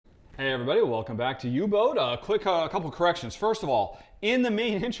Hey everybody, welcome back to U-Boat. Quick couple corrections. First of all, in the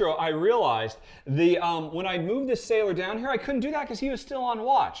main intro, I realized when I moved this sailor down here, I couldn't do that because he was still on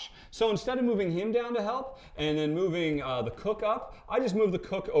watch. So instead of moving him down to help and then moving the cook up, I just moved the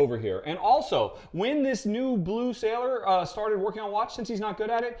cook over here. And also, when this new blue sailor started working on watch, since he's not good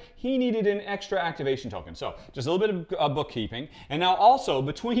at it, he needed an extra activation token. So just a little bit of bookkeeping. And now also,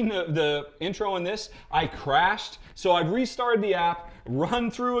 between the intro and this, I crashed. So I've restarted the app,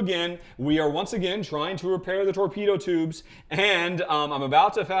 run through again. We are once again trying to repair the torpedo tubes, and I'm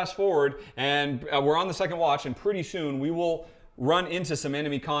about to fast forward, and we're on the second watch, and pretty soon we will run into some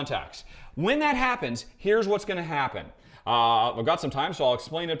enemy contacts. When that happens, here's what's going to happen. I've got some time, so I'll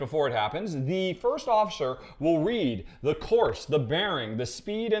explain it before it happens. The first officer will read the course, the bearing, the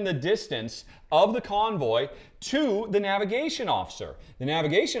speed, and the distance of the convoy to the navigation officer. The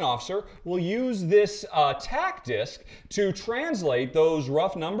navigation officer will use this tack disc to translate those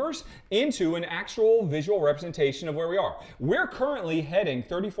rough numbers into an actual visual representation of where we are. We're currently heading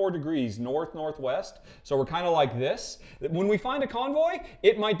 34 degrees north-northwest, so we're kind of like this. When we find a convoy,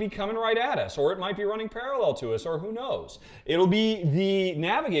 it might be coming right at us, or it might be running parallel to us, or who knows. It'll be the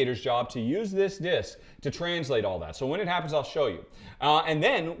navigator's job to use this disc to translate all that. So when it happens, I'll show you. And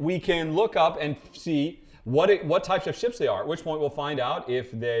then we can look up and see what types of ships they are, at which point we'll find out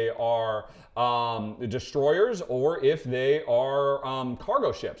if they are destroyers or if they are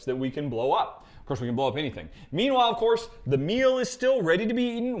cargo ships that we can blow up. Of course, we can blow up anything. Meanwhile, of course, the meal is still ready to be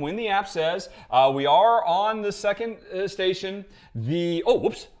eaten when the app says we are on the second station. Oh,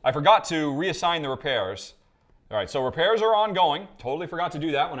 whoops, I forgot to reassign the repairs. All right, so repairs are ongoing. Totally forgot to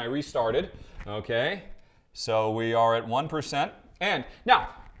do that when I restarted. Okay, so we are at 1%. And now,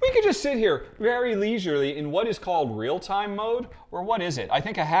 we could just sit here very leisurely in what is called real-time mode, or what is it? I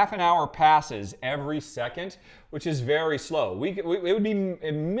think a half an hour passes every second, which is very slow. It would be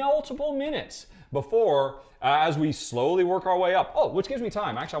multiple minutes before, as we slowly work our way up. Oh, which gives me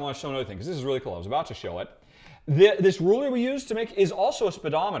time. Actually, I want to show another thing, because this is really cool. I was about to show it. This ruler we use to make is also a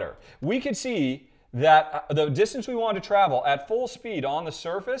speedometer. We could see that the distance we want to travel at full speed on the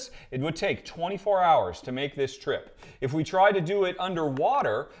surface, it would take 24 hours to make this trip. If we try to do it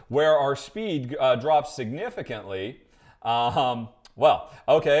underwater, where our speed drops significantly, well,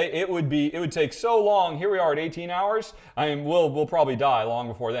 okay, it would take so long. Here we are at 18 hours. I mean, we'll probably die long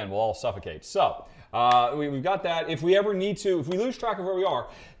before then. We'll all suffocate. So we've got that. If we ever need to, if we lose track of where we are,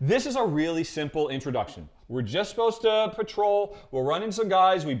 this is a really simple introduction. We're just supposed to patrol, we'll run into some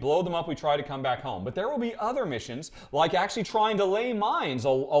guys, we blow them up, we try to come back home. But there will be other missions, like actually trying to lay mines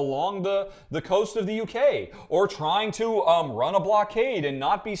along the coast of the UK, or trying to run a blockade and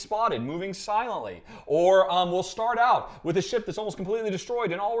not be spotted, moving silently. Or we'll start out with a ship that's almost completely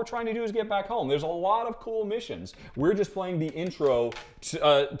destroyed, and all we're trying to do is get back home. There's a lot of cool missions. We're just playing the intro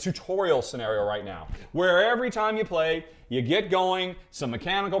tutorial scenario right now, where every time you play, you get going, some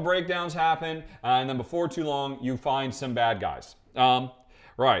mechanical breakdowns happen, and then before too long, you find some bad guys.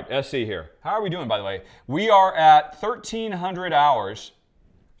 Right, let's see here. How are we doing, by the way? We are at 1,300 hours.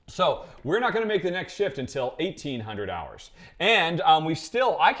 So we're not going to make the next shift until 1,800 hours. And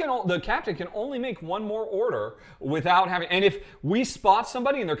the captain can only make one more order without having, and if we spot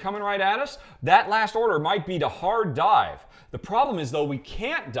somebody and they're coming right at us, that last order might be to hard dive. The problem is, though, we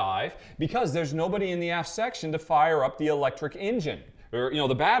can't dive because there's nobody in the aft section to fire up the electric engine, or,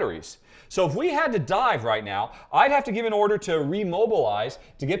 the batteries. So if we had to dive right now, I'd have to give an order to remobilize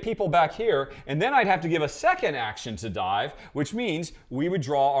to get people back here, and then I'd have to give a second action to dive, which means we would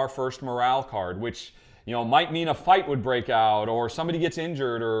draw our first morale card, which might mean a fight would break out, or somebody gets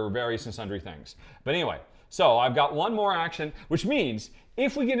injured, or various and sundry things. But anyway, so I've got one more action, which means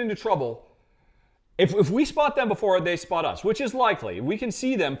if we get into trouble, if we spot them before they spot us, which is likely, we can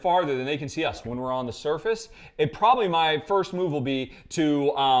see them farther than they can see us when we're on the surface, my first move will be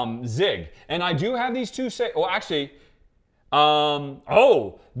to zig. And I do have these two the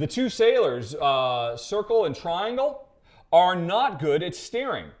two sailors, circle and triangle, are not good at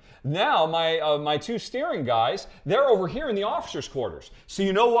steering. Now, my two steering guys, they're over here in the officer's quarters. So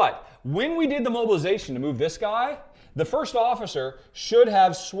you know what? When we did the mobilization to move this guy, the first officer should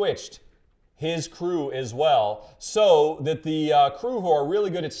have switched his crew as well, so that the crew who are really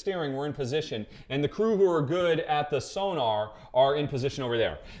good at steering were in position, and the crew who are good at the sonar are in position over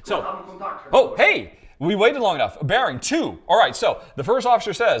there. So, oh, hey! We waited long enough. Bearing 2. All right, so the first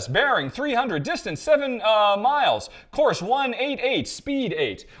officer says, bearing 300, distance 7 miles, course 188, speed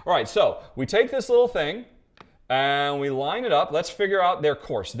 8. All right, so we take this little thing, and we line it up. Let's figure out their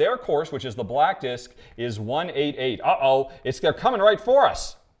course. Their course, which is the black disc, is 188. Uh-oh, they're coming right for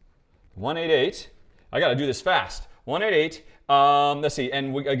us. 188. I got to do this fast. 188. Let's see,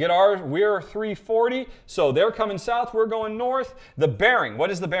 and we're 340, so they're coming south, we're going north. The bearing,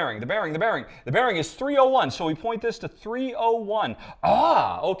 what is the bearing? The bearing is 301, so we point this to 301.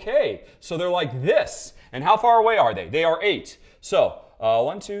 Ah, okay, so they're like this. And how far away are they? They are 8. So,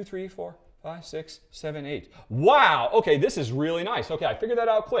 1, 2, 3, 4, 5, 6, 7, 8. Wow, okay, this is really nice. Okay, I figured that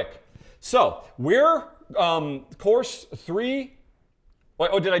out quick. So, we're course 3. Wait,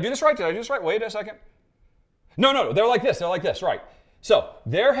 oh, did I do this right? Wait a second. No, they're like this, right. So,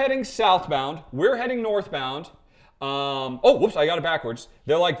 they're heading southbound, we're heading northbound. Oh, whoops, I got it backwards.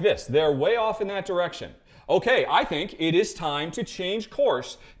 They're like this, they're way off in that direction. Okay, I think it is time to change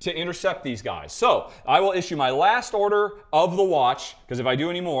course to intercept these guys. So, I will issue my last order of the watch, because if I do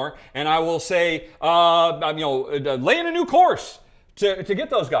any more, and I will say, lay in a new course to get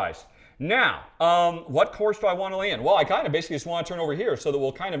those guys. Now, what course do I want to lay in? Well, I kind of basically just want to turn over here so that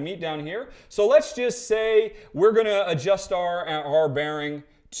we'll kind of meet down here. So let's just say we're going to adjust our bearing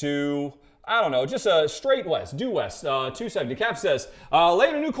to, I don't know, just a straight west, due west, 270. Cap says, lay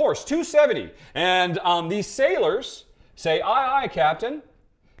in a new course, 270. And these sailors say, aye, aye, Captain.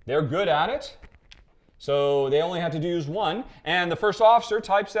 They're good at it. So they only have to use 1. And the first officer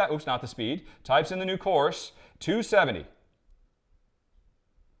types that, oops, not the speed, types in the new course, 270.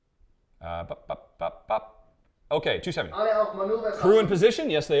 Okay, 270. Crew in position,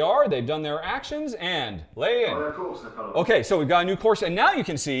 yes they are. They've done their actions and lay in. Okay, so we've got a new course, and now you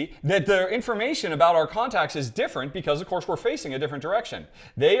can see that the information about our contacts is different because, of course, we're facing a different direction.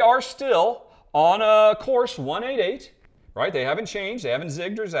 They are still on a course 188, right? They haven't changed. They haven't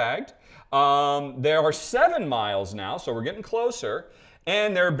zigged or zagged. There are 7 miles now, so we're getting closer.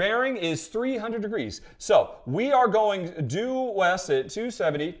 And their bearing is 300 degrees. So we are going due west at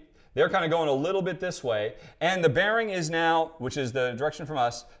 270. They're kind of going a little bit this way. And the bearing is now, which is the direction from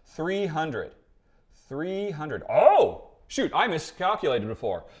us, 300. 300. Oh, shoot, I miscalculated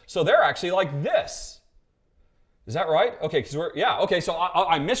before. So they're actually like this. Is that right? Okay, okay, so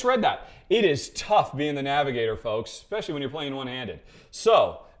I misread that. It is tough being the navigator, folks, especially when you're playing one-handed.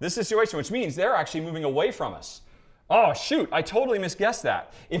 So this is a situation, which means they're actually moving away from us. Oh, shoot, I totally misguessed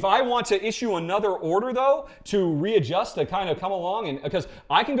that. If I want to issue another order, though, to readjust, to kind of come along, and because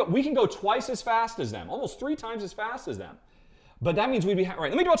we can go twice as fast as them, almost 3 times as fast as them. But that means we'd be, right,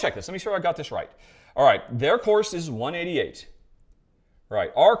 let me double check this. Let me make sure I got this right. All right, their course is 188.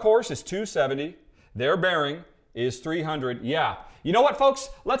 Right, our course is 270. Their bearing is 300. Yeah, you know what, folks?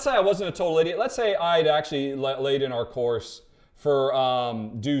 Let's say I wasn't a total idiot. Let's say I'd actually laid in our course for,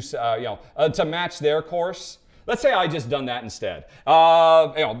 to match their course. Let's say I just done that instead.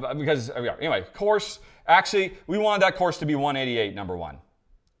 Because, anyway, course, actually, we wanted that course to be 188, number 1. Of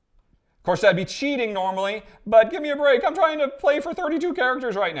course, that'd be cheating normally, but give me a break. I'm trying to play for 32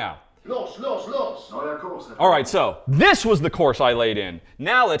 characters right now. Los. All right, so this was the course I laid in.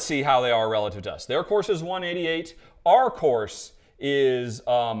 Now let's see how they are relative to us. Their course is 188. Our course is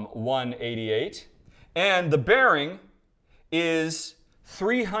 188. And the bearing is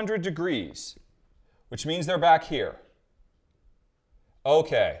 300 degrees. Which means they're back here.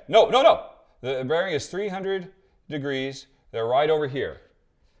 Okay. No. The bearing is 300 degrees. They're right over here.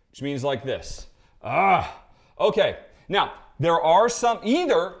 Which means like this. Okay. Now, there are some,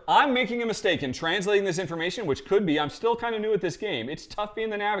 either I'm making a mistake in translating this information, which could be, I'm still kind of new at this game. It's tough being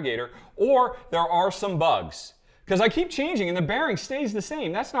the navigator. Or there are some bugs. Because I keep changing and the bearing stays the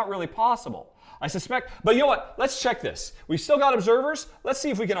same. That's not really possible. I suspect, but you know what? Let's check this. We've still got observers. Let's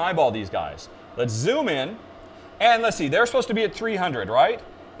see if we can eyeball these guys. Let's zoom in, and let's see. They're supposed to be at 300, right?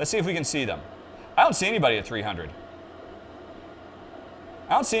 Let's see if we can see them. I don't see anybody at 300.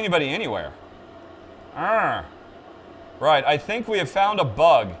 I don't see anybody anywhere. Right, I think we have found a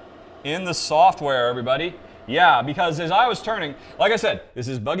bug in the software, everybody. Yeah, because as I was turning, like I said, this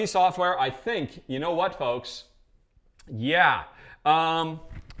is buggy software. I think, you know what, folks? Yeah.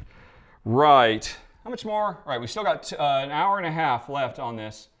 Right. How much more? All right, we still got an hour and a half left on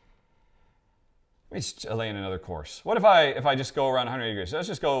this. Let me just lay in another course. What if I just go around 180 degrees? Let's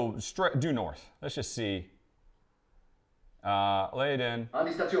just go straight due north. Let's just see. Lay it in.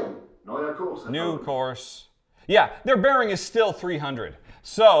 New course. Yeah, their bearing is still 300.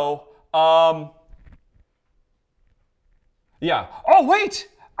 So, yeah. Oh, wait!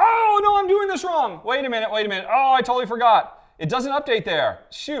 Oh, no, I'm doing this wrong. Wait a minute. Oh, I totally forgot. It doesn't update there.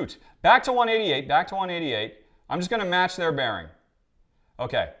 Shoot. Back to 188. I'm just going to match their bearing.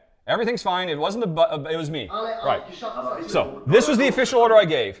 Okay. Everything's fine. It wasn't it was me. Right. So this was the official order I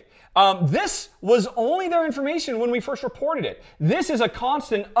gave. This was only their information when we first reported it. This is a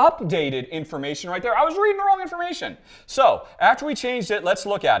constant updated information right there. I was reading the wrong information. So after we changed it, let's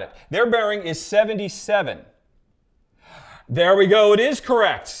look at it. Their bearing is 77. There we go. It is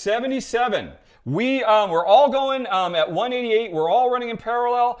correct. 77. We're all going at 188. We're all running in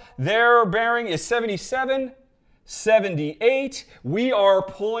parallel. Their bearing is 77. 78. We are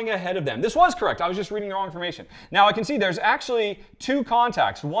pulling ahead of them. This was correct. I was just reading the wrong information. Now I can see there's actually two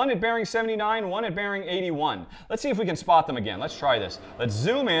contacts. One at bearing 79, one at bearing 81. Let's see if we can spot them again. Let's try this. Let's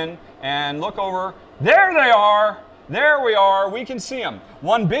zoom in and look over. There they are. There we are. We can see them.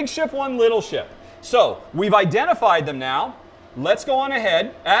 One big ship, one little ship. So we've identified them now. Let's go on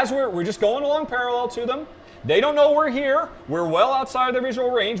ahead. As we're just going along parallel to them. They don't know we're here. We're well outside of their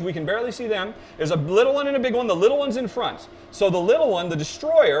visual range. We can barely see them. There's a little one and a big one. The little one's in front. So the little one, the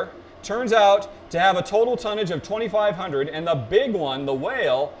destroyer, turns out to have a total tonnage of 2,500. And the big one, the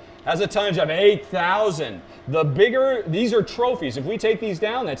whale, has a tonnage of 8,000. The bigger, these are trophies. If we take these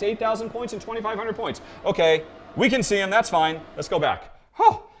down, that's 8,000 points and 2,500 points. Okay, we can see them. That's fine. Let's go back.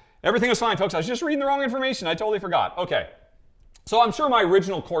 Oh, everything was fine, folks. I was just reading the wrong information. I totally forgot. Okay. So I'm sure my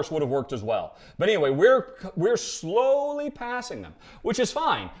original course would have worked as well. But anyway, we're slowly passing them, which is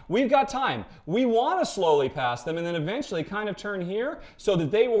fine. We've got time. We want to slowly pass them and then eventually kind of turn here so that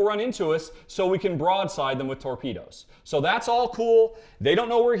they will run into us so we can broadside them with torpedoes. So that's all cool. They don't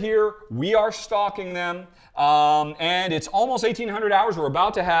know we're here. We are stalking them. And it's almost 1,800 hours. We're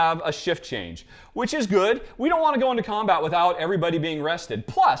about to have a shift change, which is good. We don't want to go into combat without everybody being rested.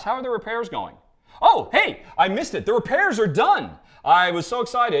 Plus, how are the repairs going? Oh, hey, I missed it. The repairs are done. I was so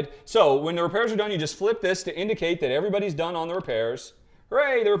excited. So when the repairs are done, you just flip this to indicate that everybody's done on the repairs.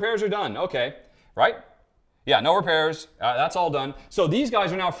 Hooray, the repairs are done. Okay, right? Yeah, no repairs. That's all done. So these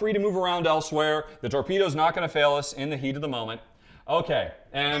guys are now free to move around elsewhere. The torpedo's not going to fail us in the heat of the moment. Okay,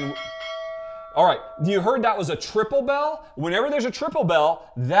 and... all right, you heard that was a triple bell? Whenever there's a triple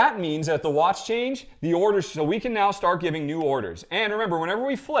bell, that means at the watch change, the orders, so we can now start giving new orders. And remember, whenever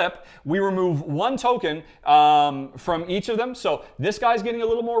we flip, we remove one token from each of them. So this guy's getting a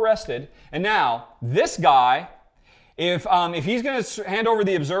little more rested. And now, this guy, if he's going to hand over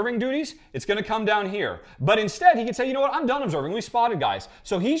the observing duties, it's going to come down here. But instead, he can say, you know what, I'm done observing. We spotted guys.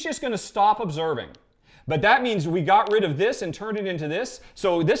 So he's just going to stop observing. But that means we got rid of this and turned it into this.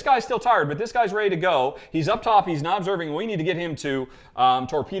 So this guy's still tired, but this guy's ready to go. He's up top. He's not observing. We need to get him to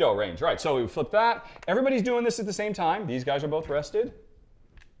torpedo range. Right, so we flip that. Everybody's doing this at the same time. These guys are both rested.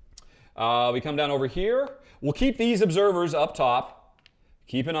 We come down over here. We'll keep these observers up top.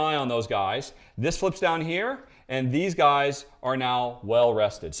 Keep an eye on those guys. This flips down here, and these guys are now well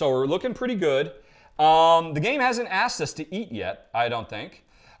rested. So we're looking pretty good. The game hasn't asked us to eat yet, I don't think.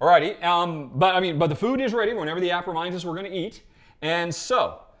 Alrighty, but the food is ready. Whenever the app reminds us we're going to eat. And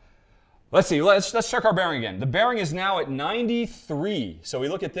so, let's see, let's check our bearing again. The bearing is now at 93. So we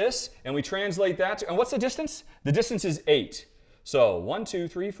look at this and we translate that to, and what's the distance? The distance is 8. So 1, 2,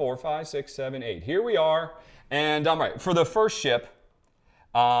 3, 4, 5, 6, 7, 8. Here we are. And right, for the first ship,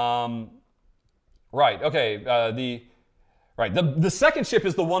 right, okay, the second ship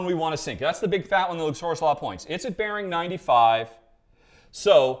is the one we want to sink. That's the big fat one that looks source a lot of points. It's at bearing 95.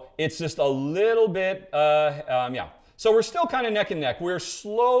 So it's just a little bit, yeah. So we're still kind of neck and neck. We're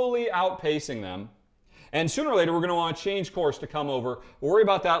slowly outpacing them. And sooner or later, we're going to want to change course to come over. We'll worry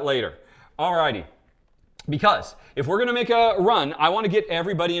about that later. Alrighty. Because if we're going to make a run, I want to get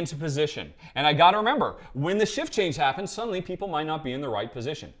everybody into position. And I got to remember, when the shift change happens, suddenly people might not be in the right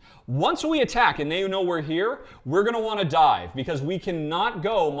position. Once we attack and they know we're here, we're going to want to dive because we cannot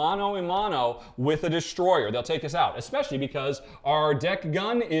go mano a mano with a destroyer. They'll take us out, especially because our deck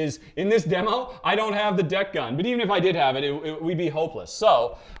gun is, in this demo, I don't have the deck gun. But even if I did have it, we'd be hopeless.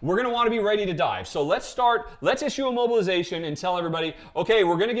 So we're going to want to be ready to dive. So let's issue a mobilization and tell everybody, okay,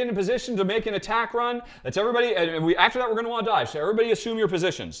 we're going to get in position to make an attack run. Let's everybody, and after that we're going to want to dive. So everybody assume your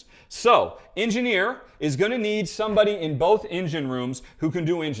positions. So engineer is going to need somebody in both engine rooms who can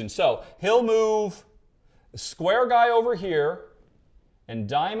do engine. So he'll move square guy over here and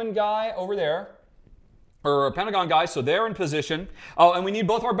diamond guy over there, or pentagon guy, so they're in position. Oh, and we need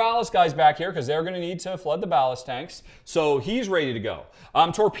both our ballast guys back here because they're going to need to flood the ballast tanks. So he's ready to go.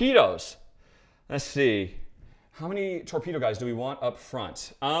 Torpedoes. Let's see. How many torpedo guys do we want up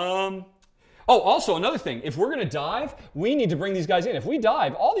front? Oh, also another thing, if we're going to dive, we need to bring these guys in. If we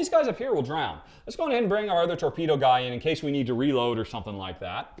dive, all these guys up here will drown. Let's go ahead and bring our other torpedo guy in case we need to reload or something like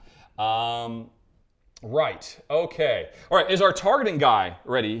that. Right, okay. All right, is our targeting guy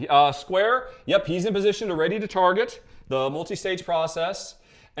ready? Square, yep, he's in position to ready to target the multi-stage process.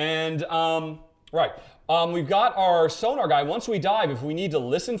 And, right, we've got our sonar guy. Once we dive, if we need to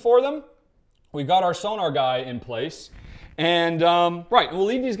listen for them, we've got our sonar guy in place. And, right, we'll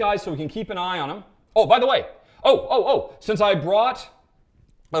leave these guys so we can keep an eye on them. Oh, by the way, since I brought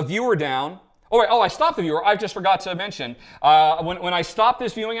a viewer down, Oh, wait, I stopped the viewer. I just forgot to mention, when I stopped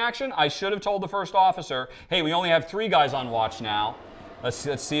this viewing action, I should have told the first officer, hey, we only have 3 guys on watch now.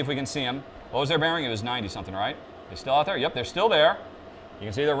 Let's see if we can see them. What was their bearing? It was 90 something, right? They still out there? Yep, they're still there. You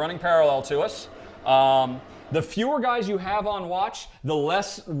can see they're running parallel to us. The fewer guys you have on watch, the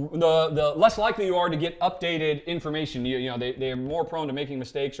less likely you are to get updated information. You know, they are more prone to making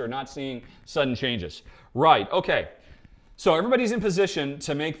mistakes or not seeing sudden changes. Right, okay. So everybody's in position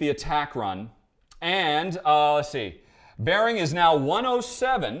to make the attack run. And let's see, bearing is now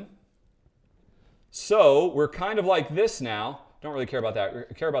 107. So we're kind of like this now. Don't really care about that.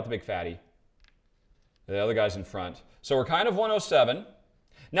 We care about the big fatty. The other guy's in front. So we're kind of 107.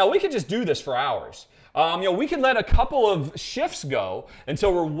 Now we could just do this for hours. You know, we could let a couple of shifts go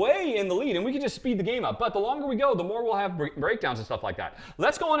until we're way in the lead, and we could just speed the game up. But the longer we go, the more we'll have breakdowns and stuff like that.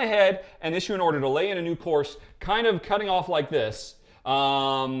 Let's go on ahead and issue an order to lay in a new course, kind of cutting off like this.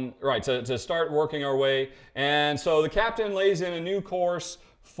 Right, to start working our way. And so the captain lays in a new course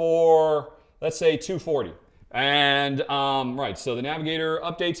for, let's say, 240. And, right, so the navigator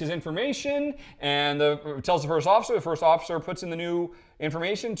updates his information and tells the first officer puts in the new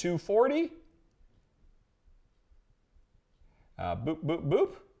information, 240. Boop, boop,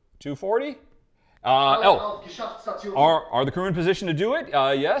 boop, 240. Are the crew in position to do it?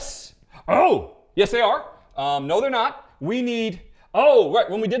 Yes. Oh, yes they are. No, they're not. We need, right,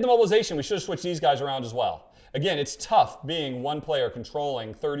 when we did the mobilization, we should have switched these guys around as well. Again, it's tough being one player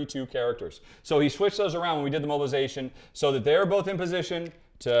controlling 32 characters. So he switched those around when we did the mobilization so that they're both in position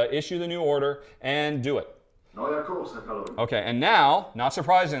to issue the new order and do it. Okay, and now, not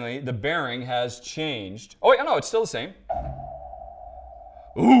surprisingly, the bearing has changed. Oh, wait, no, it's still the same.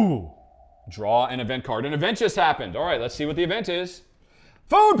 Ooh, draw an event card. An event just happened. All right, let's see what the event is.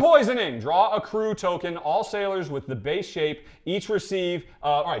 Food poisoning. Draw a crew token. All sailors with the base shape each receive.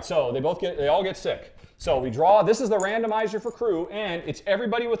 All right, so they all get sick. So we draw. This is the randomizer for crew, and it's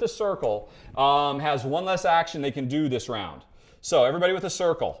everybody with a circle has one less action they can do this round. So everybody with a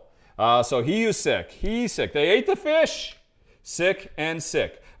circle. So he is sick. He's sick. They ate the fish. Sick and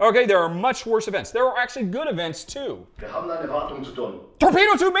sick. Okay, there are much worse events. There are actually good events too.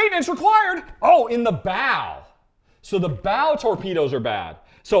 Torpedo 2 maintenance required. Oh, in the bow. So the bow torpedoes are bad.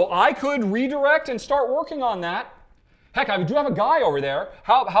 So I could redirect and start working on that. Heck, I do have a guy over there.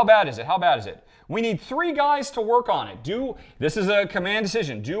 How bad is it? How bad is it? We need 3 guys to work on it. This is a command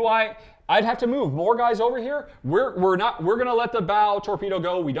decision. I'd have to move more guys over here. We're gonna let the bow torpedo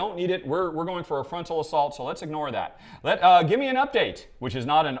go. We don't need it. We're going for a frontal assault, so let's ignore that. Give me an update, which is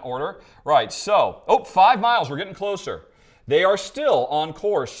not an order. Right, so, 5 miles, we're getting closer. They are still on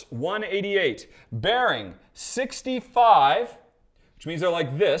course 188, bearing 65, which means they're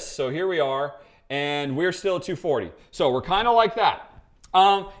like this. So here we are, and we're still at 240. So we're kind of like that.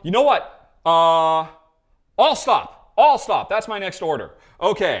 You know what? All stop. All stop. That's my next order.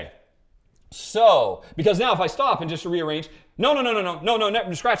 Okay. So, because now if I stop and just rearrange, no,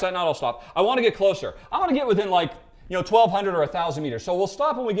 scratch that, not all stop. I want to get closer. I want to get within like, 1,200 or 1,000 meters. So we'll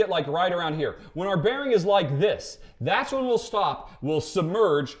stop when we get like right around here. When our bearing is like this, that's when we'll stop, we'll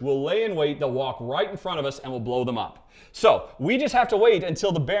submerge, we'll lay in wait, they'll walk right in front of us and we'll blow them up. So we just have to wait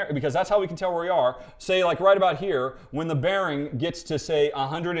until the bearing, because that's how we can tell where we are, say like right about here, when the bearing gets to say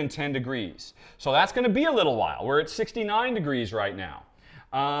 110 degrees. So that's going to be a little while. We're at 69 degrees right now.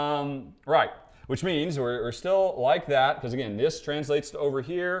 Right, which means we're still like that, because again, this translates to over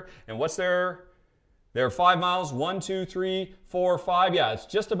here, and what's there? There are 5 miles, 1, 2, 3, 4, 5, yeah, it's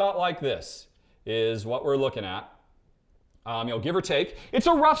just about like this is what we're looking at. Give or take. It's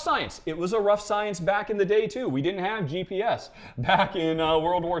a rough science. It was a rough science back in the day too. We didn't have GPS back in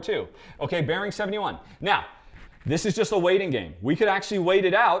World War II. Okay, bearing 71. Now, this is just a waiting game. We could actually wait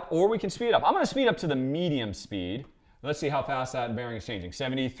it out, or we can speed up. I'm going to speed up to the medium speed. Let's see how fast that bearing is changing.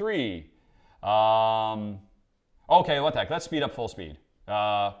 73. Okay, what the heck? Let's speed up full speed.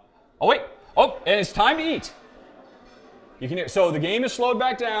 Oh, wait. Oh, and it's time to eat. You can hear, so the game is slowed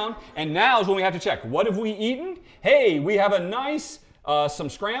back down, and now is when we have to check. What have we eaten? Hey, we have a nice, some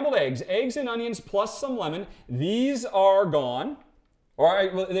scrambled eggs and onions plus some lemon. These are gone. All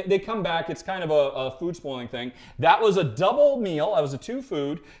right, they come back. It's kind of a food spoiling thing. That was a double meal. That was a 2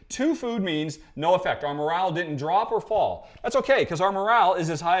 food. 2 food means no effect. Our morale didn't drop or fall. That's okay, because our morale is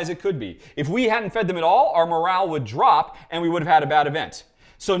as high as it could be. If we hadn't fed them at all, our morale would drop, and we would have had a bad event.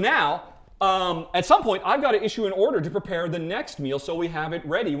 So now, at some point, I've got to issue an order to prepare the next meal so we have it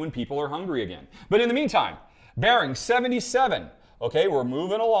ready when people are hungry again. But in the meantime, bearing 77. Okay, we're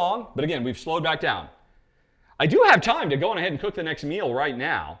moving along, but again, we've slowed back down. I do have time to go on ahead and cook the next meal right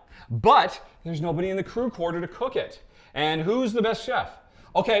now, but there's nobody in the crew quarter to cook it. And who's the best chef?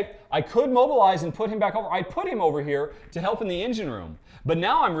 Okay, I could mobilize and put him back over. I put him over here to help in the engine room. But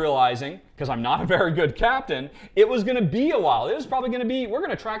now I'm realizing, because I'm not a very good captain, it was going to be a while. It was probably going to be, we're going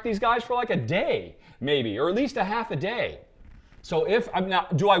to track these guys for like a day, maybe, or at least a half a day. So if I'm now,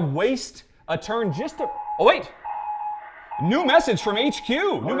 do I waste a turn just to, oh wait, new message from HQ,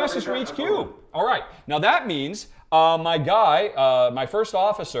 new message from HQ. All right, now that means my guy, my first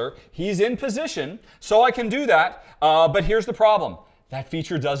officer, he's in position, so I can do that, but here's the problem. That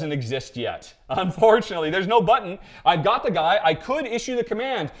feature doesn't exist yet. Unfortunately, there's no button. I've got the guy. I could issue the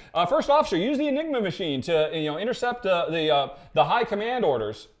command. First officer, use the Enigma machine to intercept the high command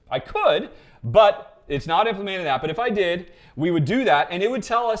orders. I could, but it's not implemented that. But if I did, we would do that, and it would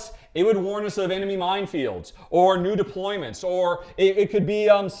tell us, it would warn us of enemy minefields or new deployments, or it could be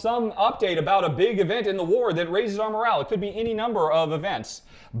some update about a big event in the war that raises our morale. It could be any number of events.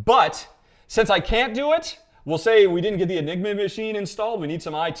 But since I can't do it, we'll say we didn't get the Enigma machine installed, we need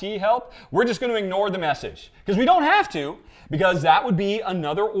some IT help. We're just going to ignore the message. Because we don't have to, because that would be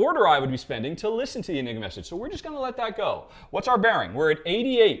another order I would be spending to listen to the Enigma message. So we're just going to let that go. What's our bearing? We're at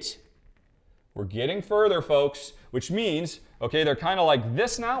 88. We're getting further, folks, which means, okay, they're kind of like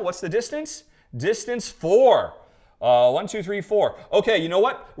this now. What's the distance? Distance 4. 1, 2, 3, 4. Okay, you know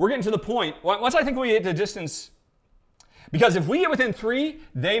what? We're getting to the point. Once I think we hit the distance, because if we get within 3,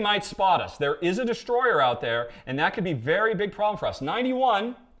 they might spot us. There is a destroyer out there, and that could be a very big problem for us.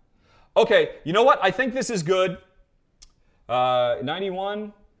 91. Okay, you know what? I think this is good.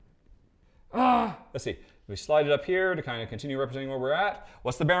 91. Let's see. We slide it up here to kind of continue representing where we're at.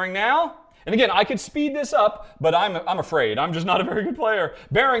 What's the bearing now? And again, I could speed this up, but I'm afraid. I'm just not a very good player.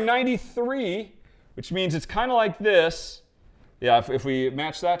 Bearing 93, which means it's kind of like this. Yeah, if we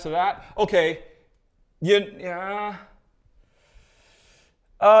match that to that. Okay. Yeah.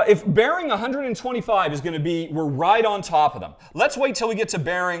 If bearing 125 is going to be, we're right on top of them. Let's wait till we get to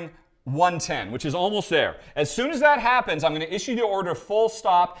bearing 110, which is almost there. As soon as that happens, I'm going to issue the order full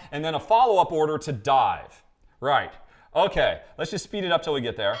stop and then a follow-up order to dive. Right. Okay, let's just speed it up till we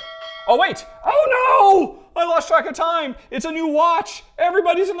get there. Oh, wait. Oh, no! I lost track of time. It's a new watch.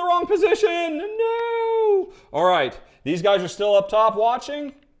 Everybody's in the wrong position. No! All right, these guys are still up top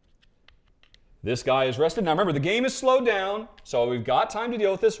watching. This guy is rested. Now remember, the game is slowed down, so we've got time to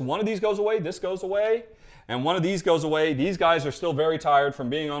deal with this. One of these goes away, this goes away, and one of these goes away. These guys are still very tired from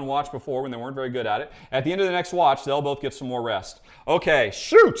being on watch before when they weren't very good at it. At the end of the next watch, they'll both get some more rest. Okay,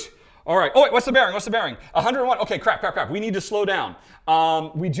 shoot! All right. Oh, wait, what's the bearing? What's the bearing? 101. Okay, crap. We need to slow down.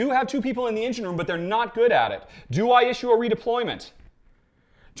 We do have 2 people in the engine room, but they're not good at it. Do I issue a redeployment?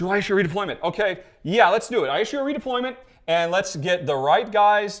 Okay, yeah, let's do it. I issue a redeployment, and let's get the right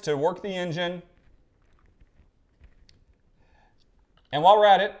guys to work the engine. And while we're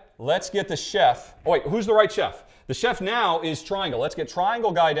at it, let's get the chef. Oh, wait, who's the right chef? The chef now is Triangle. Let's get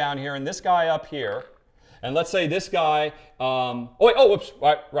Triangle guy down here and this guy up here. And let's say this guy, whoops,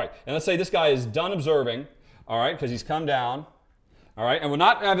 right. And let's say this guy is done observing, all right, because he's come down. All right, and we'll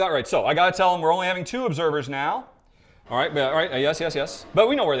not have that right. So I got to tell him we're only having 2 observers now. All right, yes. But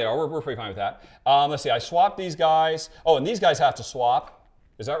we know where they are. We're pretty fine with that. Let's see, I swapped these guys. Oh, and these guys have to swap.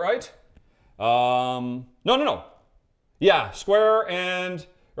 Is that right? No. Yeah, square and,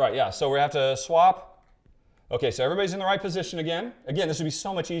 right, yeah, so we have to swap. Okay, so everybody's in the right position again. Again, this would be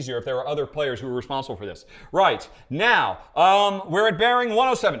so much easier if there were other players who were responsible for this. Right, now, we're at bearing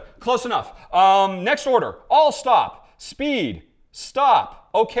 107. Close enough. Next order, all stop, speed, stop.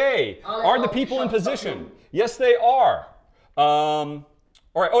 Okay, are the people in position? Yes, they are. All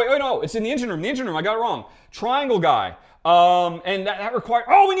right, oh, wait, no, it's in the engine room. I got it wrong. Triangle guy. And that requires,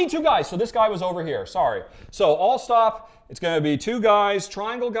 oh, we need 2 guys. So this guy was over here, sorry. So all stop, it's going to be 2 guys,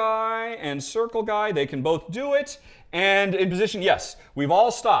 triangle guy and circle guy. They can both do it. And in position, yes, we've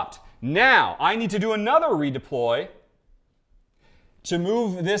all stopped. Now, I need to do another redeploy to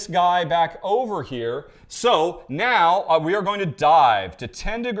move this guy back over here. So now we are going to dive to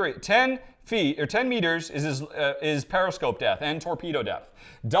 10 feet, or 10 meters is periscope depth and torpedo depth.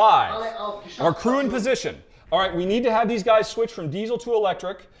 Dive. Our crew in position. All right, we need to have these guys switch from diesel to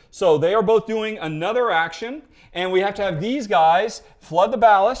electric. So they are both doing another action. And we have to have these guys flood the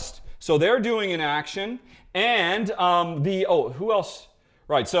ballast. So they're doing an action. And who else?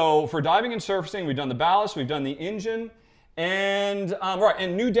 Right, so for diving and surfacing, we've done the ballast, we've done the engine. And,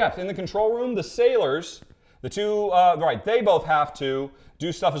 and new depth. In the control room, the sailors, the 2, they both have to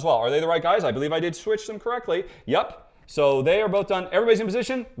do stuff as well. Are they the right guys? I believe I did switch them correctly. Yep. So they are both done. Everybody's in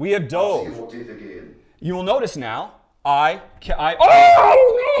position. We have dove. You will notice now, oh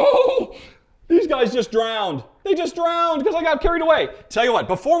no! These guys just drowned. They just drowned because I got carried away. Tell you what,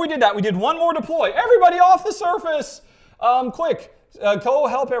 before we did that, we did one more deploy. Everybody off the surface. Quick, Go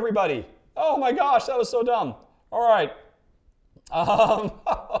help everybody. Oh my gosh, that was so dumb. All right.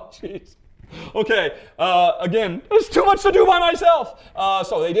 Oh, jeez. Okay, again, there's too much to do by myself.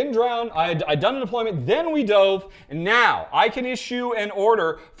 So they didn't drown. I'd done a deployment, then we dove, and now I can issue an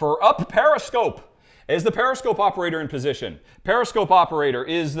order for up periscope. Is the periscope operator in position? Periscope operator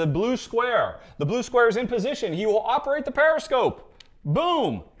is the blue square. The blue square is in position. He will operate the periscope.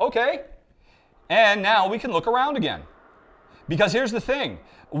 Boom. Okay. And now we can look around again. Because here's the thing.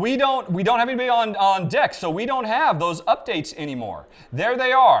 We don't have anybody on deck, so we don't have those updates anymore. There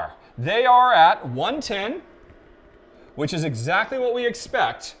they are. They are at 110, which is exactly what we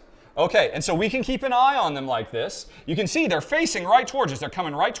expect. Okay, and so we can keep an eye on them like this. You can see they're facing right towards us. They're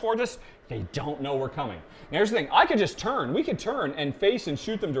coming right towards us. They don't know we're coming. Now here's the thing. I could just turn. We could turn and face and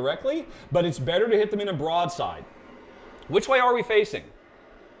shoot them directly, but it's better to hit them in a broadside. Which way are we facing?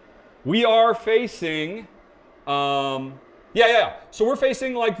 We are facing, So we're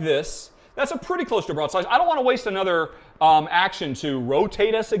facing like this. That's a pretty close to broadside. I don't want to waste another action to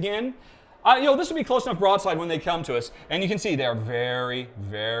rotate us again. This would be close enough broadside when they come to us. And you can see they're very,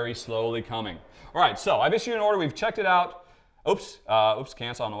 very slowly coming. All right, so I've issued an order. We've checked it out. Oops,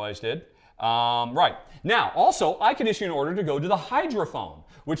 cancel. I don't know what I just did. Right. Now, also, I could issue an order to go to the hydrophone,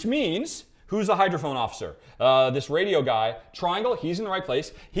 which means, who's the hydrophone officer? This radio guy, Triangle, he's in the right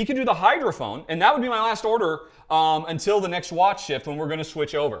place. He can do the hydrophone, and that would be my last order until the next watch shift when we're going to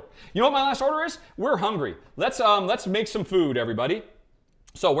switch over. You know what my last order is? We're hungry. Let's make some food, everybody.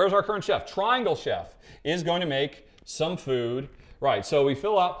 So where's our current chef? Triangle chef is going to make some food. Right, so we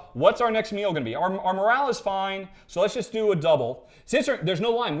fill out, what's our next meal going to be? Our morale is fine, so let's just do a double. Since there's no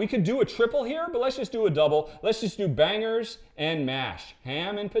line, we could do a triple here, but let's just do a double. Let's just do bangers and mash,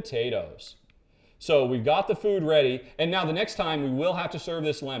 ham and potatoes. So we've got the food ready, and now the next time we will have to serve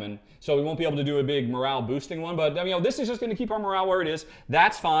this lemon, so we won't be able to do a big morale boosting one, but this is just going to keep our morale where it is.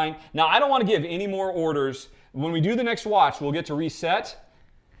 That's fine. Now I don't want to give any more orders. When we do the next watch, we'll get to reset,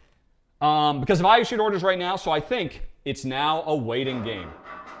 because if I issued orders right now, so I think it's now a waiting game.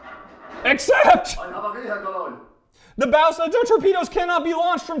 Except the torpedoes cannot be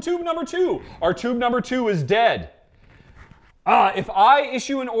launched from tube number 2. Our tube number 2 is dead. If I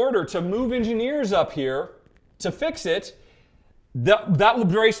issue an order to move engineers up here to fix it, that will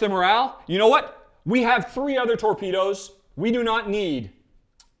brace the morale. You know what? We have 3 other torpedoes. We do not need.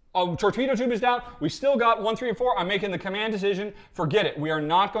 Torpedo tube is down. We still got 1, 3, and 4. I'm making the command decision. Forget it. We are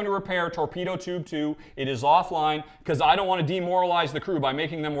not going to repair torpedo tube 2. It is offline because I don't want to demoralize the crew by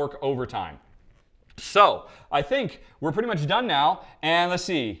making them work overtime. So I think we're pretty much done now. And let's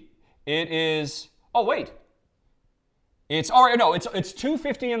see. It is. Oh wait. It's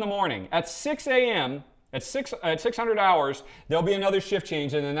 2:50 in the morning. At 6 a.m. At 600 hours, there'll be another shift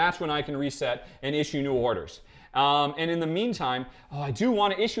change, and then that's when I can reset and issue new orders. And in the meantime, I do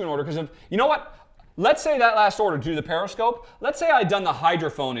want to issue an order because you know what? Let's say that last order, do the periscope. Let's say I'd done the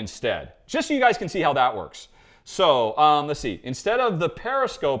hydrophone instead, just so you guys can see how that works. So let's see. Instead of the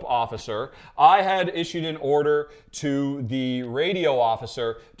periscope officer, I had issued an order to the radio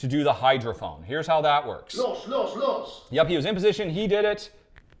officer to do the hydrophone. Here's how that works. Los. Yep, he was in position. He did it.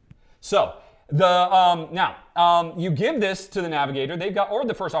 So now you give this to the navigator. Or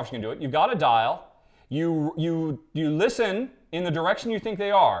the first officer can do it. You've got a dial. You listen in the direction you think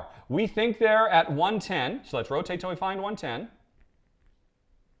they are. We think they're at 110, so let's rotate till we find 110.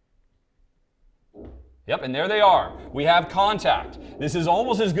 Yep, and there they are. We have contact. This is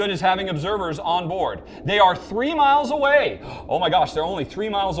almost as good as having observers on board. They are 3 miles away. Oh my gosh, they're only 3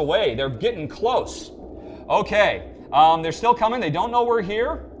 miles away. They're getting close. Okay, they're still coming. They don't know we're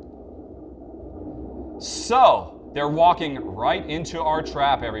here. So, they're walking right into our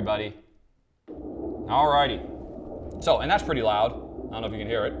trap, everybody. Alrighty. So, and that's pretty loud. I don't know if you can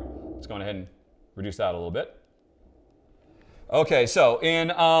hear it. Let's go ahead and reduce that a little bit. Okay, so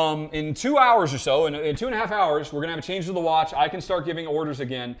in 2 hours or so, in 2.5 hours, we're going to have a change to the watch. I can start giving orders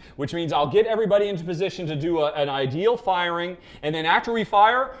again, which means I'll get everybody into position to do an ideal firing. And then after we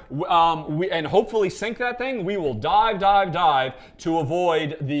fire, and hopefully sink that thing, we will dive to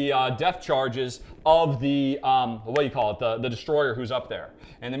avoid the depth charges of the, what do you call it, the destroyer who's up there.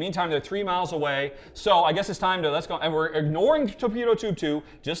 In the meantime, they're 3 miles away. So I guess it's time to, let's go. And we're ignoring torpedo tube 2,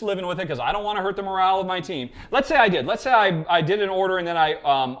 just living with it because I don't want to hurt the morale of my team. Let's say I did. Let's say I did an order and then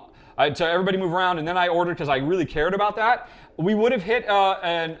so everybody move around and then I ordered because I really cared about that. We would have hit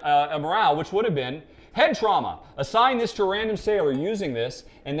a morale, which would have been head trauma. Assign this to a random sailor using this,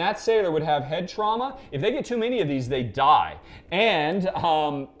 and that sailor would have head trauma. If they get too many of these, they die. And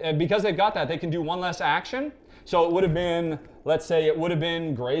because they've got that, they can do one less action. So it would have been, let's say it would have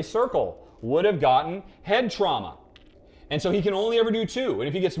been Gray Circle, would have gotten head trauma. And so he can only ever do 2. And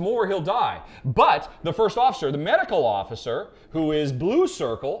if he gets more, he'll die. But the first officer, the medical officer, who is blue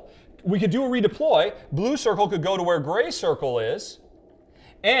circle, we could do a redeploy. Blue circle could go to where gray circle is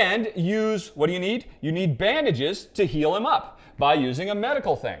and use, what do you need? You need bandages to heal him up by using a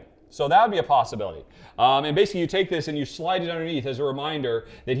medical thing. So that would be a possibility. And basically you take this and you slide it underneath as a reminder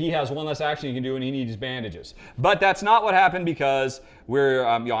that he has one less action he can do and he needs bandages. But that's not what happened because we're,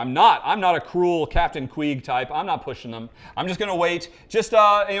 I'm not a cruel Captain Queeg type. I'm not pushing them. I'm just going to wait just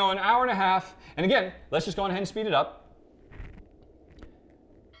an hour and a half. And again, let's just go ahead and speed it up.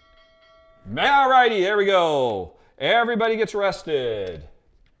 Alrighty, there we go. Everybody gets rested.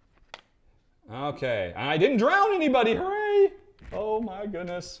 Okay, and I didn't drown anybody. Hooray! Oh my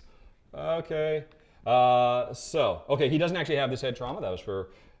goodness. Okay. Okay, he doesn't actually have this head trauma. That was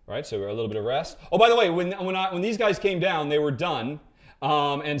for, right, so a little bit of rest. Oh, by the way, when these guys came down, they were done.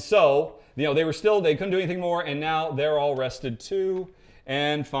 And so, they couldn't do anything more, and now they're all rested too.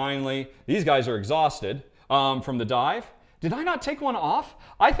 And finally, these guys are exhausted from the dive. Did I not take one off?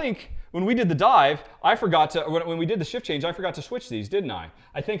 I think when we did the dive, I forgot to, when we did the shift change, I forgot to switch these, didn't I?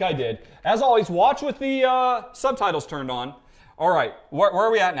 I think I did. As always, watch with the subtitles turned on. All right, where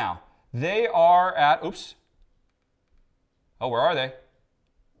are we at now? They are at, oops. Oh, where are they?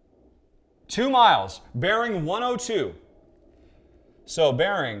 2 miles, bearing 102. So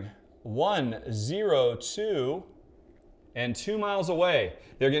bearing 102 and 2 miles away.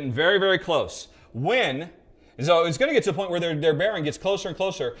 They're getting very, very close. So it's going to get to the point where their bearing gets closer and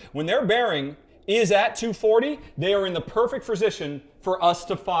closer. When their bearing is at 240, they are in the perfect position for us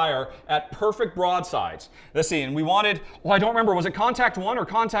to fire at perfect broadsides. Let's see, and we wanted, I don't remember, was it contact 1 or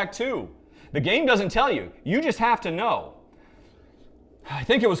contact 2? The game doesn't tell you. You just have to know. I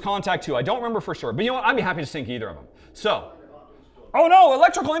think it was contact 2. I don't remember for sure. But you know what? I'd be happy to sink either of them. So, oh no,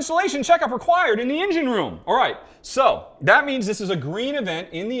 electrical installation checkup required in the engine room. All right, so that means this is a green event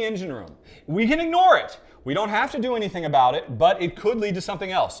in the engine room. We can ignore it. We don't have to do anything about it, but it could lead to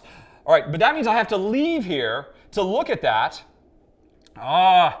something else. All right, but that means I have to leave here to look at that.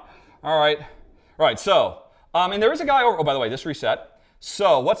 All right. All right, so, and there is a guy over, oh, by the way, this reset.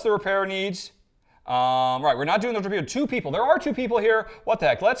 So, what's the repair needs? Right, we're not doing the repair. 2 people. There are 2 people here. What the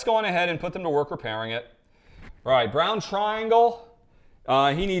heck? Let's go on ahead and put them to work repairing it. All right, brown triangle.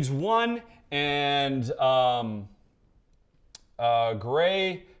 He needs 1, and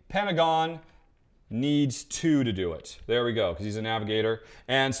gray pentagon needs 2 to do it. There we go, because he's a navigator.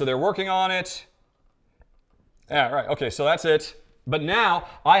 And so they're working on it. Yeah, right, okay, so that's it. But now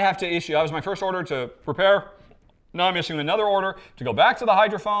I have to issue, that was my first order to prepare. Now I'm issuing another order to go back to the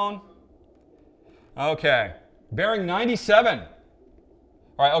hydrophone. Okay, bearing 97. All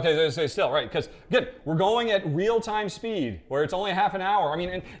right, okay, stay still, right, because again, we're going at real-time speed, where it's only half an hour. I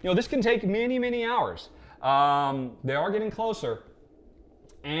mean, and, this can take many, many hours. They are getting closer.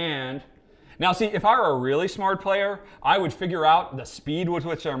 And now, see, if I were a really smart player, I would figure out the speed with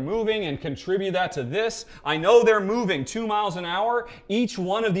which they're moving and contribute that to this. I know they're moving 2 miles an hour. Each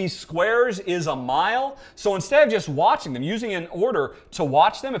one of these squares is a mile. So instead of just watching them, using an order to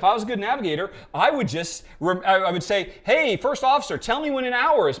watch them, if I was a good navigator, I would say, hey, first officer, tell me when an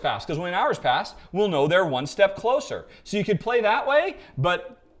hour has passed. Because when an hour has passed, we'll know they're 1 step closer. So you could play that way,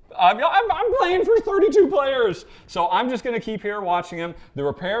 but I'm playing for 32 players. So I'm just going to keep here watching them. The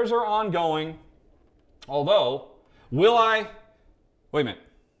repairs are ongoing. Although, wait a minute.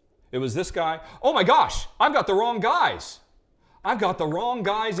 It was this guy. Oh my gosh, I've got the wrong guys. I've got the wrong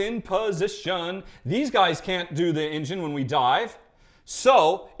guys in position. These guys can't do the engine when we dive.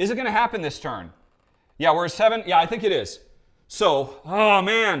 So, is it going to happen this turn? Yeah, we're at 7. Yeah, I think it is. So, oh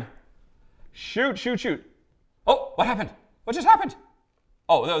man. Shoot. Oh, what happened? What just happened?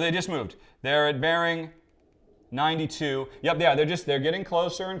 Oh, no, they just moved. They're at bearing 92. Yep, yeah, they're getting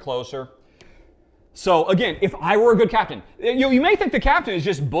closer and closer. So again, if I were a good captain, you may think the captain is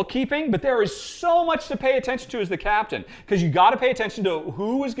just bookkeeping, but there is so much to pay attention to as the captain, because you got to pay attention to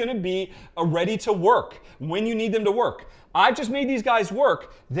who is going to be ready to work when you need them to work. I've just made these guys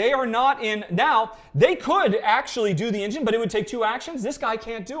work. They are not in, now, they could actually do the engine, but it would take 2 actions. This guy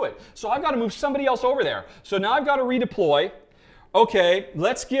can't do it. So I've got to move somebody else over there. So now I've got to redeploy. Okay,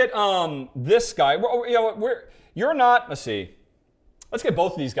 let's get this guy. You're not, let's see. Let's get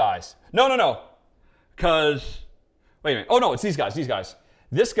both of these guys. No. Because, wait a minute. Oh, no, it's these guys.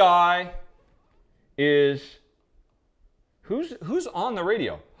 This guy is, who's on the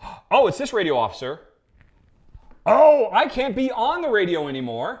radio? Oh, it's this radio officer. Oh, I can't be on the radio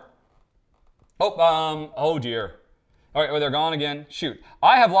anymore. Oh dear. All right, they're gone again. Shoot.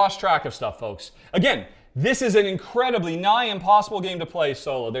 I have lost track of stuff, folks. Again, This is an incredibly nigh impossible game to play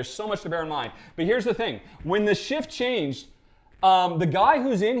solo. There's so much to bear in mind. But here's the thing. When the shift changed, the guy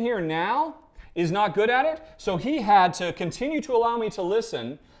who's in here now is not good at it, so he had to continue to allow me to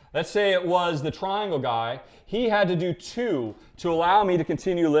listen. Let's say it was the triangle guy. He had to do 2 to allow me to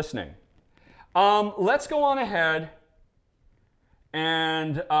continue listening. Let's go on ahead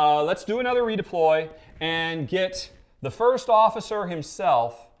and let's do another redeploy and get the first officer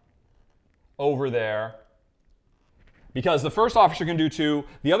himself over there. Because the first officer can do 2,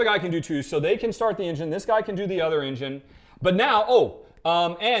 the other guy can do 2, so they can start the engine. This guy can do the other engine. But now,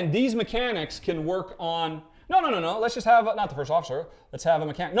 and these mechanics can work on, no, let's just have, not the first officer, let's have a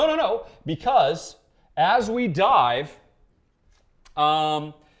mechanic. No, because as we dive,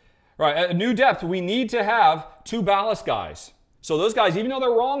 right, at a new depth, we need to have 2 ballast guys. So those guys, even though they're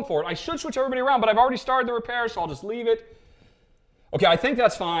wrong for it, I should switch everybody around, but I've already started the repair, so I'll just leave it. Okay, I think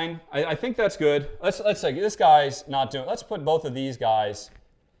that's fine. I think that's good. Let's say this guy's not doing. Let's put both of these guys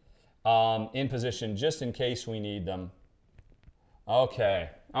in position just in case we need them. Okay,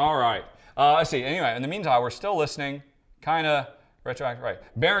 all right. Let's see. Anyway, in the meantime, we're still listening. Kind of retroactive. Right.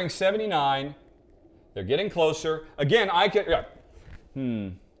 Bearing 79. They're getting closer. Again, I can. Yeah.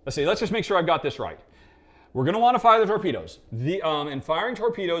 Let's see. Let's just make sure I've got this right. We're going to want to fire the torpedoes. And firing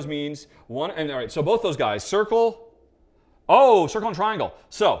torpedoes means one. And all right. So both those guys, circle. Oh, circle and triangle.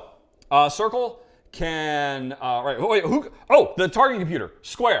 So, circle can, right, wait, the targeting computer,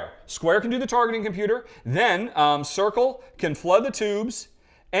 square. Square can do the targeting computer. Then, circle can flood the tubes.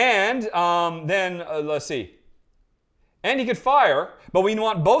 And then, let's see. And he could fire, but we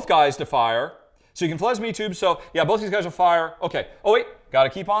want both guys to fire. So you can flood as many tubes. So, yeah, both these guys will fire. Okay. Oh, wait, got to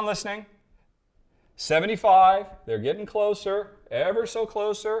keep on listening. 75, they're getting closer, ever so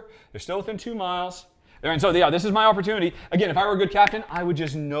closer. They're still within 2 miles. And so, yeah, this is my opportunity. Again, if I were a good captain, I would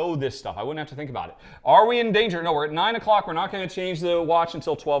just know this stuff. I wouldn't have to think about it. Are we in danger? No, we're at 9 o'clock. We're not going to change the watch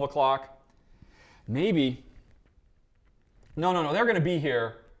until 12 o'clock. Maybe. No, they're going to be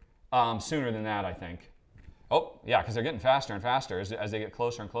here sooner than that, I think. Oh, yeah, because they're getting faster and faster as they get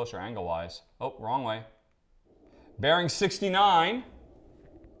closer and closer angle-wise. Oh, wrong way. Bearing 69.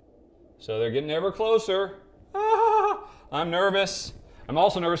 So they're getting ever closer. Ah, I'm nervous. I'm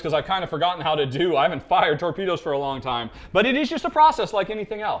also nervous because I've kind of forgotten how to do. I haven't fired torpedoes for a long time. But it is just a process like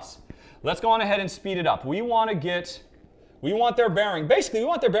anything else. Let's go on ahead and speed it up. We want their bearing. Basically, we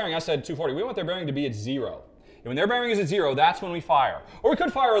want their bearing, I said 240. We want their bearing to be at 0. And when their bearing is at 0, that's when we fire. Or we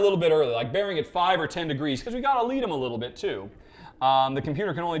could fire a little bit early, like bearing at 5 or 10 degrees, because we got to lead them a little bit too. The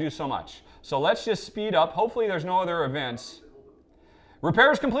computer can only do so much. So let's just speed up. Hopefully there's no other events.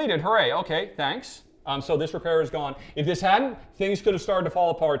 Repair is completed. Hooray. Okay, thanks. So this repair is gone. If this hadn't, things could have started to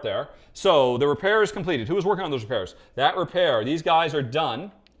fall apart there. So the repair is completed. Who was working on those repairs? That repair. These guys are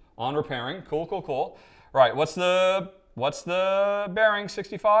done on repairing. Cool. All right, what's the bearing?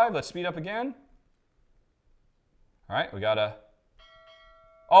 65. Let's speed up again. All right, we gotta.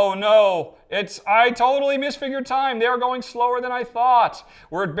 Oh no, I totally misfigured time. They are going slower than I thought.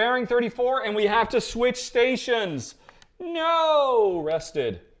 We're at bearing 34 and we have to switch stations. No,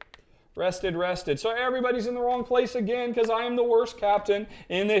 rested. So everybody's in the wrong place again because I am the worst captain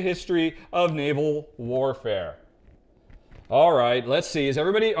in the history of naval warfare. All right, let's see. Is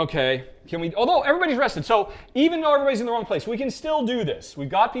everybody okay? Although everybody's rested, so even though everybody's in the wrong place, we can still do this. We've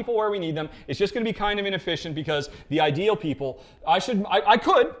got people where we need them. It's just going to be kind of inefficient because the ideal people, I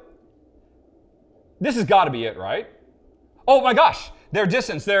could. This has got to be it, right? Oh my gosh, their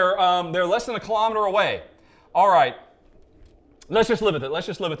distance, they're less than a kilometer away. All right, let's just live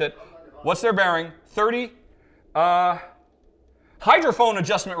with it. What's their bearing? 30. Hydrophone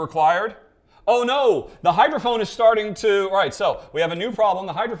adjustment required. Oh no, the hydrophone is starting to, all right, so we have a new problem.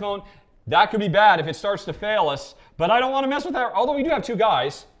 The hydrophone, that could be bad if it starts to fail us, but I don't want to mess with that. Although we do have 2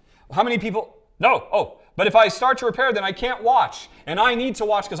 guys. How many people? No, but if I start to repair, then I can't watch. And I need to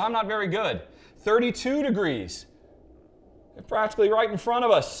watch because I'm not very good. 32 degrees. They're practically right in front of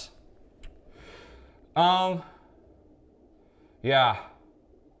us. Yeah.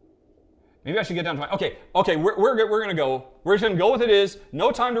 Maybe I should get down to my, okay, we're going to go. We're just going to go with it is.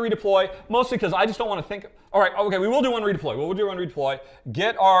 No time to redeploy, mostly because I just don't want to think. All right, okay, we will do one redeploy.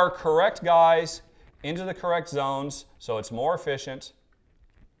 Get our correct guys into the correct zones so it's more efficient.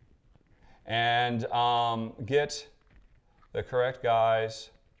 And get the correct guys.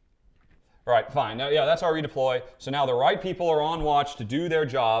 All right, fine. Now, yeah, that's our redeploy. So now the right people are on watch to do their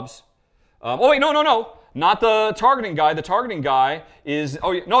jobs. Oh, wait, no. Not the targeting guy. The targeting guy is,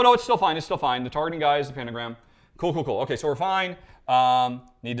 oh, no, it's still fine. The targeting guy is the pentagram. Cool. Okay, so we're fine.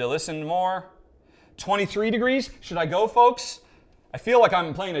 Need to listen more. 23 degrees. Should I go, folks? I feel like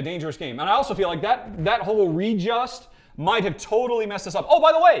I'm playing a dangerous game. And I also feel like that whole readjust might have totally messed us up. Oh,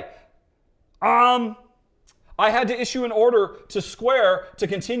 by the way, I had to issue an order to Square to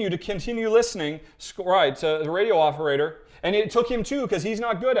continue listening, right, to the radio operator. And it took him too, because he's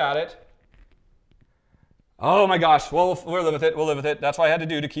not good at it. Oh my gosh, well, we'll live with it, we'll live with it. That's what I had to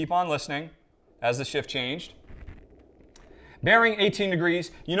do to keep on listening as the shift changed. Bearing 18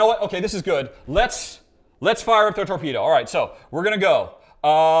 degrees. You know what? Okay, this is good. Let's fire up the torpedo. All right, so we're going to go.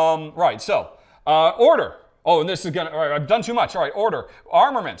 Order. Oh, and this is going to, all right, I've done too much. All right, order.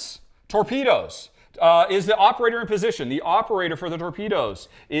 Armaments. Torpedoes. Is the operator in position? The operator for the torpedoes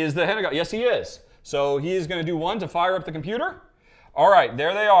is the head guy. Yes, he is. So he is going to do 1 to fire up the computer. All right,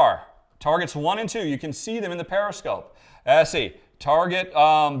 there they are. Targets 1 and 2. You can see them in the periscope. Let's see. Target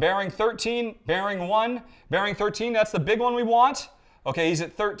bearing 13, bearing 1, bearing 13. That's the big one we want. Okay, he's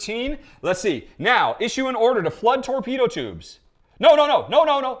at 13. Let's see. Now, issue an order to flood torpedo tubes. No.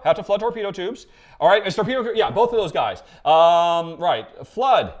 Have to flood torpedo tubes. All right, it's torpedo. Yeah, both of those guys. Right,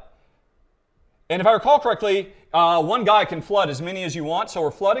 flood. And if I recall correctly, one guy can flood as many as you want, so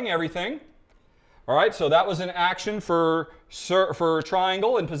we're flooding everything. All right, so that was an action for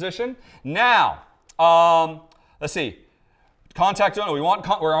triangle in position. Now, let's see. Contact 2,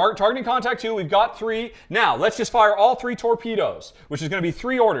 we're targeting contact 2, we've got 3. Now, let's just fire all 3 torpedoes, which is going to be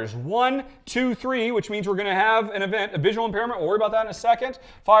 3 orders. 1, 2, 3, which means we're going to have an event, a visual impairment. We'll worry about that in a second.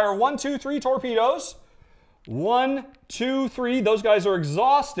 Fire 1, 2, 3 torpedoes. 1, 2, 3, those guys are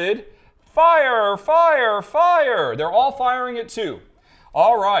exhausted. Fire, fire, fire. They're all firing at 2.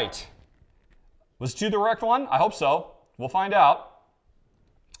 All right. Was 2 the correct one? I hope so. We'll find out.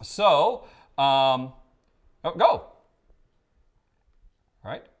 So, go.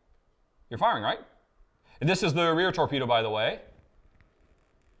 Right? You're firing, right? And this is the rear torpedo, by the way.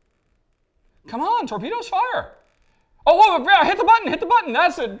 Come on, torpedoes, fire. Oh, whoa, hit the button, hit the button.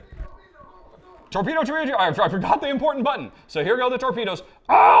 That's it. Torpedo to rear. I forgot the important button. So here go the torpedoes.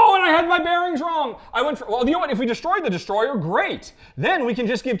 Oh, and I had my bearings wrong. I went for, well, you know what? If we destroyed the destroyer, great. Then we can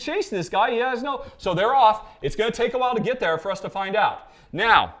just give chase to this guy. He has no, so they're off. It's going to take a while to get there for us to find out.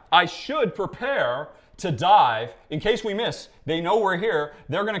 Now, I should prepare to dive in case we miss. They know we're here.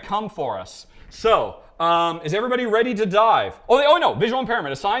 They're going to come for us. So, is everybody ready to dive? Oh no, visual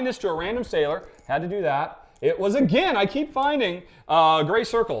impairment. Assign this to a random sailor. Had to do that. It was, again, I keep finding gray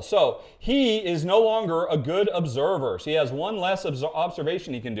circle. So he is no longer a good observer. So he has 1 less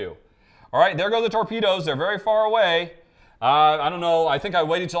observation he can do. All right, there go the torpedoes. They're very far away. I don't know. I think I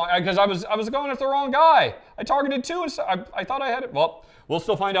waited till, because I was going at the wrong guy. I targeted 2 and I thought I had it. Well, we'll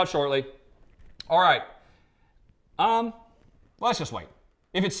still find out shortly. All right. Let's just wait.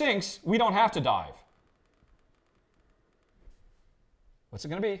 If it sinks, we don't have to dive. What's it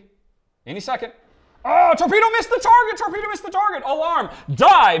going to be? Any second. Oh, torpedo missed the target! Torpedo missed the target! Alarm!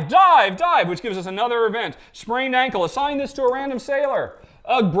 Dive, dive, dive, which gives us another event. Sprained ankle. Assign this to a random sailor.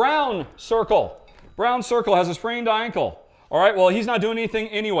 A brown circle. Brown circle has a sprained ankle. All right, well, he's not doing anything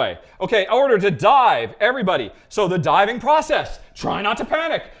anyway. Okay, order to dive, everybody. So the diving process. Try not to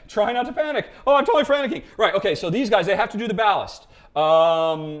panic. Try not to panic. Oh, I'm totally panicking. Right, okay, so these guys, they have to do the ballast.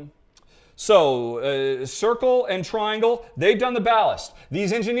 Circle and triangle, they've done the ballast.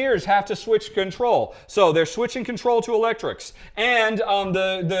 These engineers have to switch control. So they're switching control to electrics. And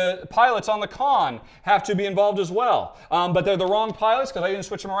the pilots on the con have to be involved as well. But they're the wrong pilots because I didn't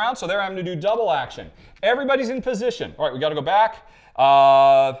switch them around, so they're having to do double action. Everybody's in position. All right, we got to go back.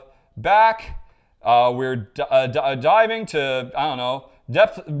 We're diving to, I don't know,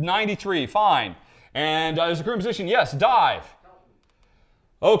 depth 93, fine. And is the crew in position? Yes, dive.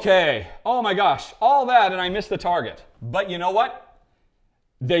 Okay, oh my gosh, all that and I missed the target. But you know what?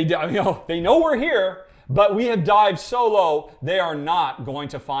 They know we're here, but we have dived so low, they are not going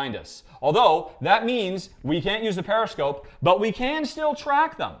to find us. Although, that means we can't use the periscope, but we can still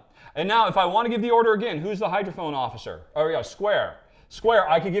track them. And now, if I want to give the order again, who's the hydrophone officer? Oh yeah, Square. Square,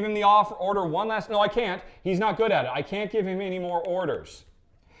 I could give him the order one last, no I can't. He's not good at it. I can't give him any more orders.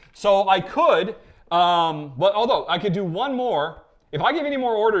 So I could, but although I could do one more. If I give any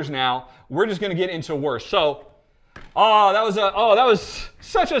more orders now, we're just going to get into worse. So, that was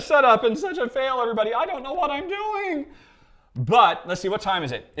such a setup and such a fail, everybody. I don't know what I'm doing. But let's see, what time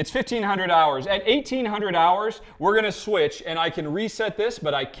is it? It's 1500 hours. At 1800 hours, we're going to switch, and I can reset this,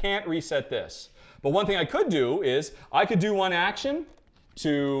 but I can't reset this. But one thing I could do is I could do one action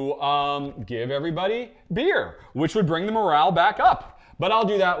to give everybody beer, which would bring the morale back up. But I'll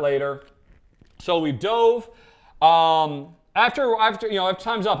do that later. So we dove. After if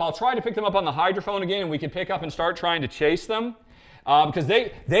time's up, I'll try to pick them up on the hydrophone again, and we can pick up and start trying to chase them. because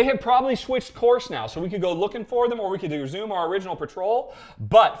they have probably switched course now, so we could go looking for them, or we could resume our original patrol.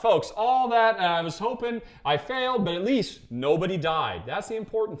 But folks, all that I was hoping, I failed, but at least nobody died. That's the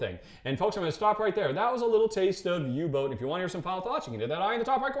important thing. And folks, I'm going to stop right there. That was a little taste of U-Boat. If you want to hear some final thoughts, you can hit that eye in the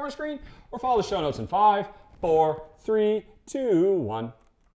top right corner screen, or follow the show notes in 5, 4, 3, 2, 1.